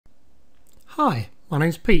Hi, my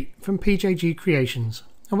name's Pete from PJG Creations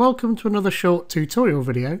and welcome to another short tutorial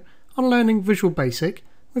video on learning Visual Basic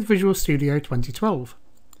with Visual Studio 2012.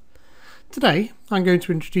 Today I'm going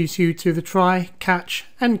to introduce you to the try, catch,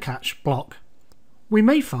 end catch block. We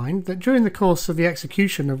may find that during the course of the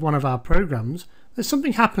execution of one of our programs that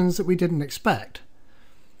something happens that we didn't expect.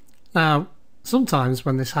 Now, sometimes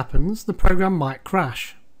when this happens the program might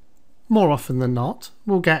crash. More often than not,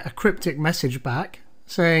 we'll get a cryptic message back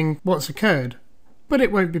saying what's occurred, but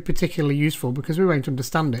it won't be particularly useful because we won't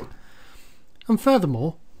understand it. And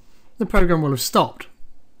furthermore, the program will have stopped,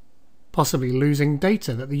 possibly losing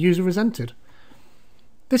data that the user has entered.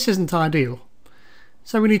 This isn't ideal,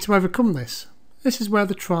 so we need to overcome this. This is where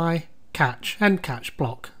the try, catch, end catch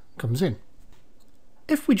block comes in.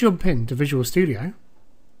 If we jump into Visual Studio,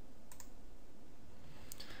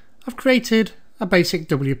 I've created a basic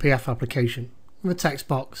WPF application with a text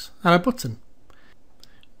box and a button.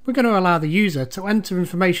 We're going to allow the user to enter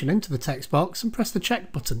information into the text box and press the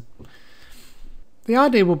check button. The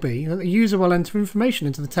idea will be that the user will enter information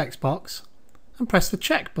into the text box and press the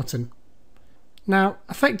check button. Now,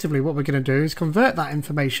 effectively what we're going to do is convert that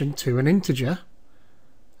information to an integer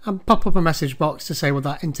and pop up a message box to say what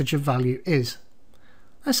that integer value is.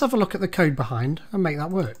 Let's have a look at the code behind and make that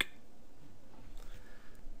work.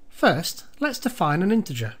 First, let's define an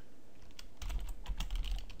integer.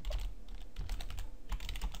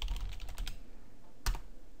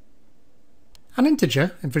 An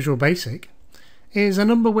integer in Visual Basic is a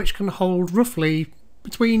number which can hold roughly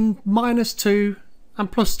between -2 and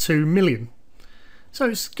 +2 million. So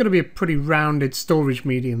it's going to be a pretty rounded storage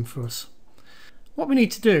medium for us. What we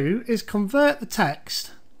need to do is convert the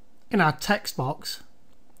text in our text box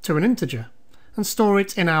to an integer and store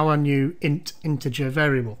it in our new int integer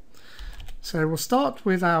variable. So we'll start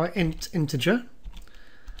with our int integer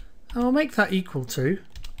and we'll make that equal to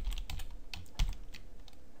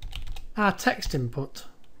our text input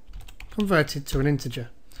converted to an integer.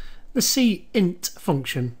 The cint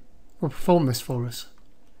function will perform this for us.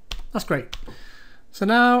 That's great. So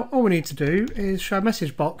now all we need to do is show a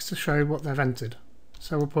message box to show what they've entered.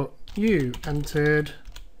 So we'll put you entered,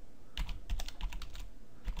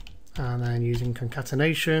 and then using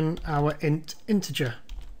concatenation our int integer.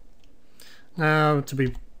 Now to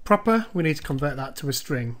be proper we need to convert that to a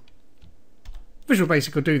string. Visual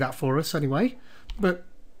Basic will do that for us anyway, but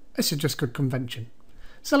this is just good convention.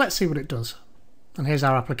 So let's see what it does. And here's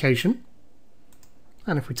our application.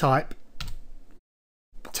 And if we type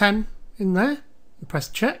 10 in there and press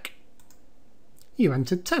check, you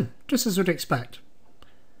entered 10, just as we'd expect.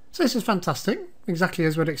 So this is fantastic, exactly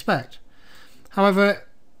as we'd expect. However,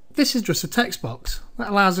 this is just a text box that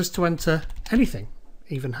allows us to enter anything,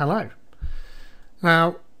 even hello.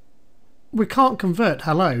 Now, we can't convert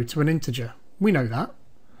hello to an integer. We know that.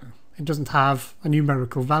 It doesn't have a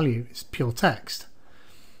numerical value, it's pure text.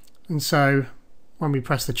 And so when we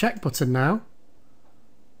press the check button now,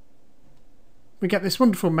 we get this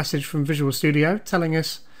wonderful message from Visual Studio telling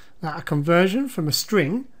us that a conversion from a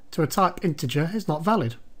string to a type integer is not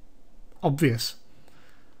valid. Obvious.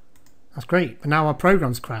 That's great, but now our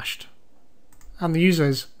program's crashed and the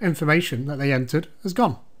user's information that they entered has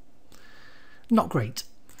gone. Not great.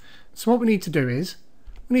 So what we need to do is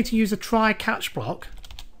we need to use a try catch block.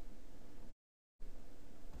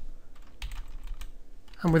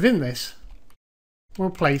 And within this,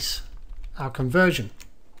 we'll place our conversion.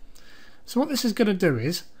 So what this is going to do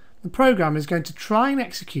is, the program is going to try and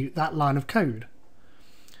execute that line of code.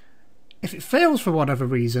 If it fails for whatever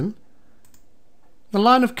reason, the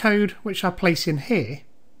line of code which I place in here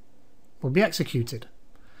will be executed.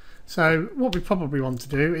 So what we probably want to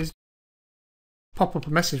do is pop up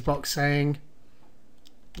a message box saying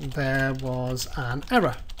there was an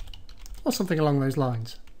error, or something along those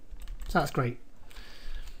lines. So that's great.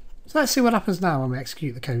 So let's see what happens now when we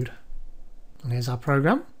execute the code. And here's our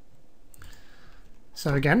program.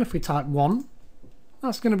 So again, if we type 1,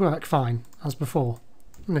 that's going to work fine, as before.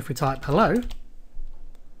 And if we type hello,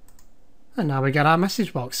 and now we get our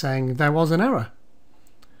message box saying there was an error.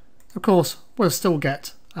 Of course, we'll still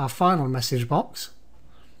get our final message box,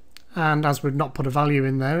 and as we've not put a value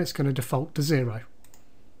in there, it's going to default to 0.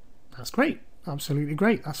 That's great, absolutely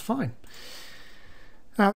great, that's fine.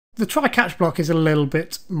 Now, the try catch block is a little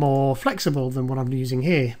bit more flexible than what I'm using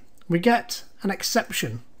here. We get an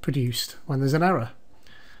exception produced when there's an error,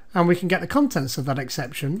 and we can get the contents of that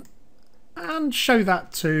exception and show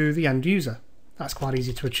that to the end user. That's quite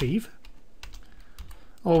easy to achieve.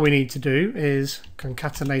 All we need to do is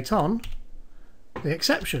concatenate on the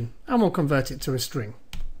exception and we'll convert it to a string.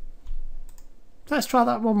 Let's try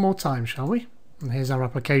that one more time, shall we? And here's our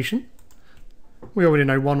application. We already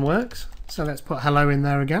know 1 works, So let's put hello in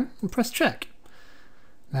there again and press check.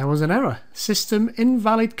 There was an error. System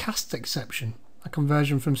invalid cast exception. A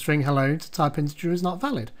conversion from string hello to type integer is not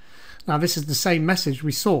valid. Now this is the same message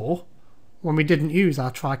we saw when we didn't use our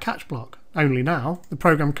try catch block. Only now the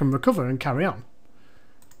program can recover and carry on.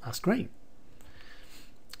 That's great.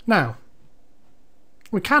 Now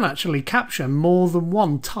we can actually capture more than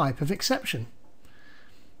one type of exception.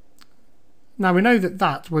 Now we know that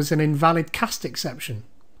that was an invalid cast exception.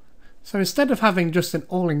 So instead of having just an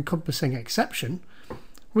all-encompassing exception,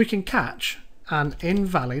 we can catch an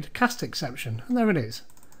invalid cast exception. And there it is.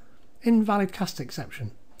 Invalid cast exception.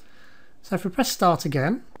 So if we press start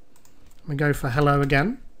again, we go for hello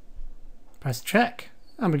again, press check,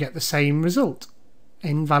 and we get the same result.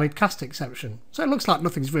 Invalid cast exception. So it looks like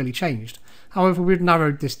nothing's really changed. However, we've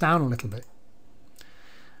narrowed this down a little bit.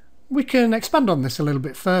 We can expand on this a little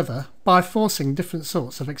bit further by forcing different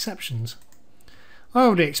sorts of exceptions. I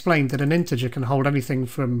already explained that an integer can hold anything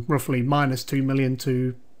from roughly -2 million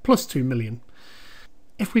to +2 million.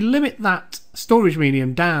 If we limit that storage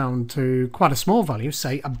medium down to quite a small value,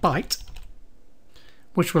 say a byte,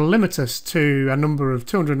 which will limit us to a number of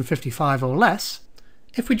 255 or less,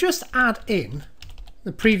 if we just add in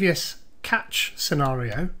the previous catch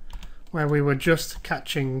scenario, where we were just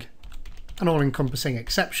catching an all-encompassing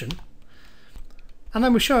exception, and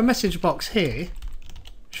then we show a message box here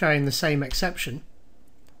showing the same exception,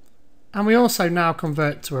 and we also now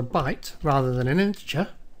convert to a byte rather than an integer,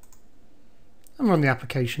 and run the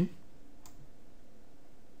application.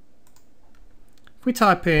 If we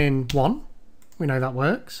type in 1, we know that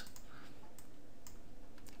works.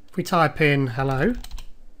 If we type in hello,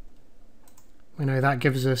 we know that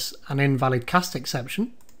gives us an invalid cast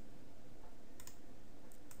exception.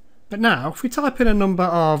 But now, if we type in a number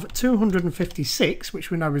of 256,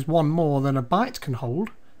 which we know is one more than a byte can hold,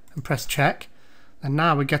 and press check, and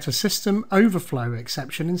now we get a system overflow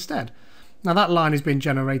exception instead. Now that line is being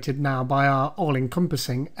generated now by our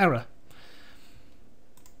all-encompassing error.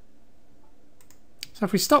 So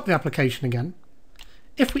if we stop the application again,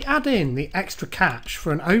 if we add in the extra catch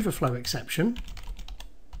for an overflow exception,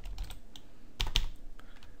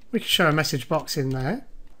 we can show a message box in there.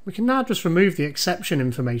 We can now just remove the exception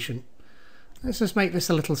information. Let's just make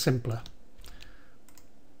this a little simpler.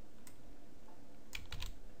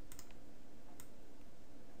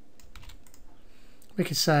 We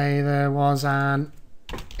could say there was an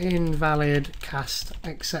invalid cast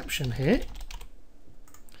exception here.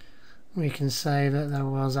 We can say that there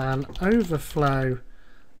was an overflow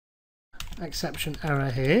exception error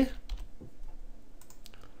here.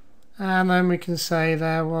 And then we can say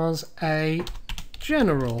there was a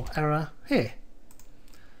general error here.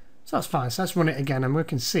 So that's fine. So let's run it again and we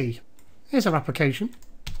can see. Here's our application.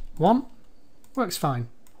 1 works fine.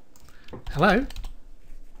 Hello.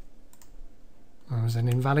 There was an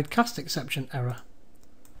invalid cast exception error.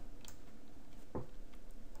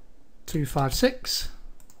 256.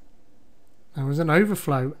 There was an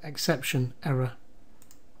overflow exception error.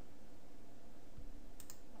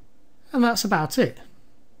 And that's about it.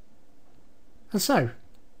 And so,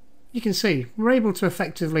 you can see we're able to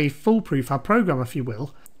effectively foolproof our program, if you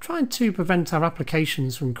will. Trying to prevent our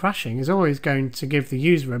applications from crashing is always going to give the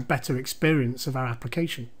user a better experience of our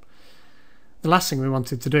application. The last thing we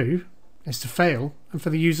wanted to do is to fail and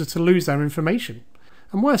for the user to lose their information.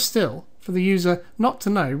 And worse still, for the user not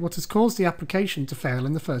to know what has caused the application to fail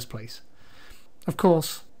in the first place. Of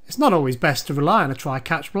course, it's not always best to rely on a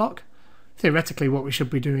try-catch block. Theoretically, what we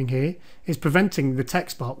should be doing here is preventing the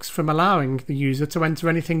text box from allowing the user to enter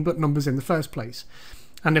anything but numbers in the first place.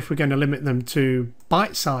 And if we're going to limit them to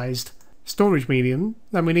byte-sized storage medium,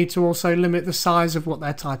 then we need to also limit the size of what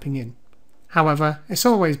they're typing in. However, it's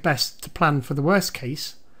always best to plan for the worst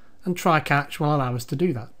case, and try-catch will allow us to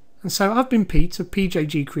do that. And so I've been Pete of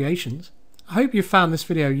PJG Creations. I hope you found this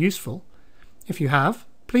video useful. If you have,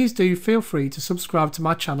 please do feel free to subscribe to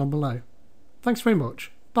my channel below. Thanks very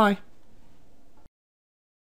much. Bye.